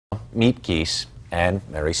Miep Gies and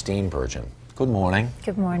Mary Steenburgen. Good morning.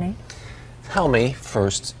 Good morning. Tell me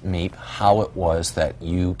first, Miep, how it was that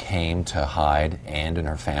you came to hide Anne and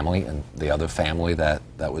her family and the other family that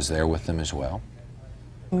was there with them as well.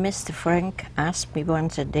 Mr. Frank asked me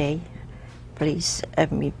once a day, please,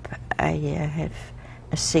 Miep, I have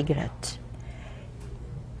a cigarette.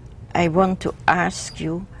 I want to ask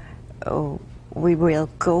you, we will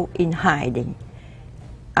go in hiding.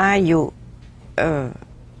 Are you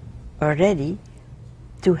ready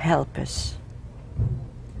to help us?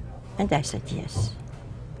 And I said yes.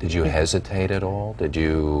 Did you hesitate at all? Did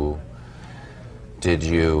you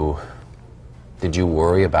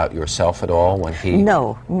worry about yourself at all when he...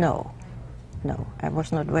 No. I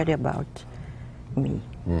was not worried about me.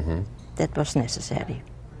 Mm-hmm. That was necessary.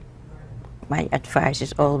 My advice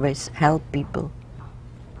is always help people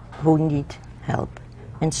who need help.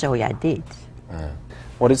 And so I did.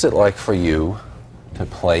 What is it like for you to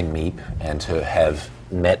play Miep and to have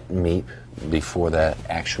met Miep before that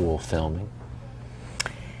actual filming?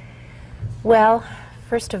 Well,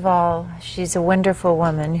 first of all, she's a wonderful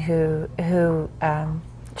woman who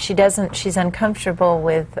she's uncomfortable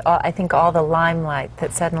with, I think, all the limelight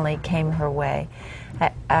that suddenly came her way.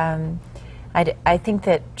 I think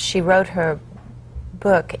that she wrote her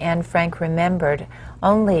book, Anne Frank Remembered,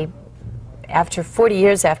 only after 40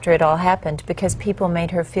 years after it all happened, because people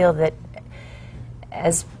made her feel that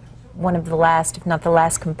as one of the last, if not the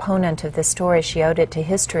last component of the story, she owed it to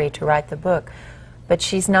history to write the book. But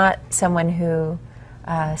she's not someone who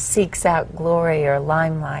seeks out glory or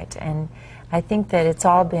limelight, and I think that it's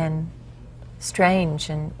all been strange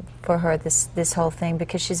and for her, this whole thing,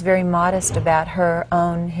 because she's very modest about her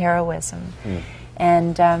own heroism.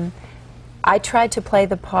 And I tried to play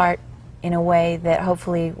the part in a way that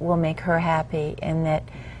hopefully will make her happy, in that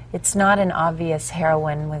it's not an obvious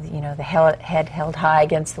heroine with, the head held high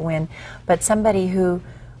against the wind, but somebody who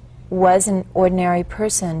was an ordinary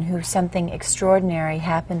person who something extraordinary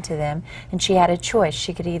happened to them, and she had a choice.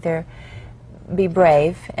 She could either be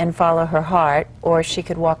brave and follow her heart, or she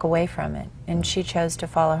could walk away from it, and she chose to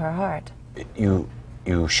follow her heart. You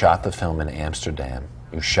shot the film in Amsterdam.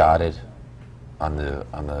 You shot it on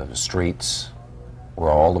the streets where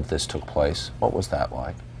all of this took place. What was that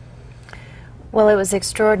like? Well, it was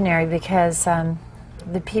extraordinary because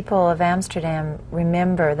the people of Amsterdam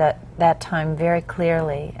remember that time very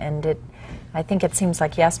clearly, and I think it seems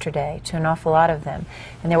like yesterday to an awful lot of them.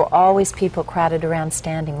 And there were always people crowded around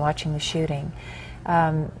standing watching the shooting.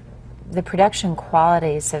 The production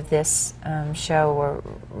qualities of this show were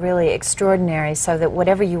really extraordinary, so that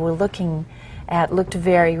whatever you were looking at looked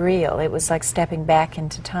very real. It was like stepping back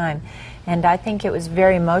into time. And I think it was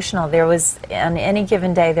very emotional. There was, on any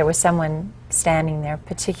given day, there was someone standing there,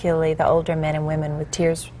 particularly the older men and women with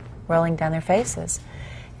tears rolling down their faces.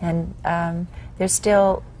 And there's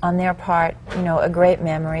still, on their part, a great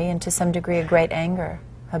memory and to some degree a great anger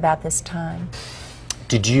about this time.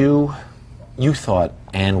 Did you thought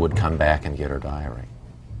Anne would come back and get her diary?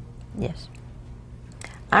 Yes.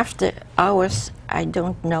 After hours, I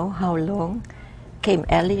don't know how long, came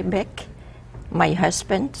Ellie back, my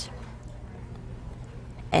husband,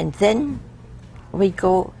 and then we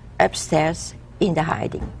go upstairs in the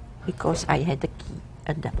hiding, because I had a key,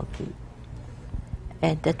 a double key.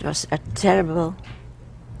 And that was a terrible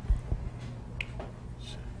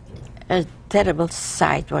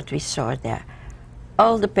sight what we saw there.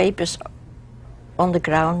 All the papers on the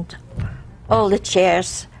ground, all the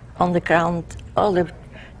chairs on the ground, all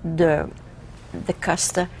the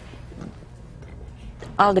caster,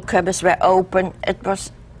 all the cupboards were open. It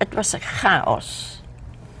was a chaos.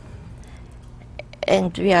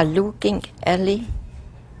 And we are looking, Ellie,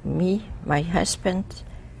 me, my husband,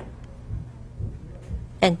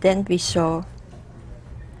 and then we saw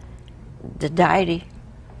the diary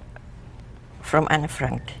from Anne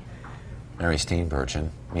Frank. Mary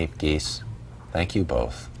Steenburgen, Miep Gies, thank you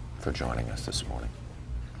both for joining us this morning.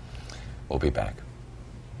 We'll be back.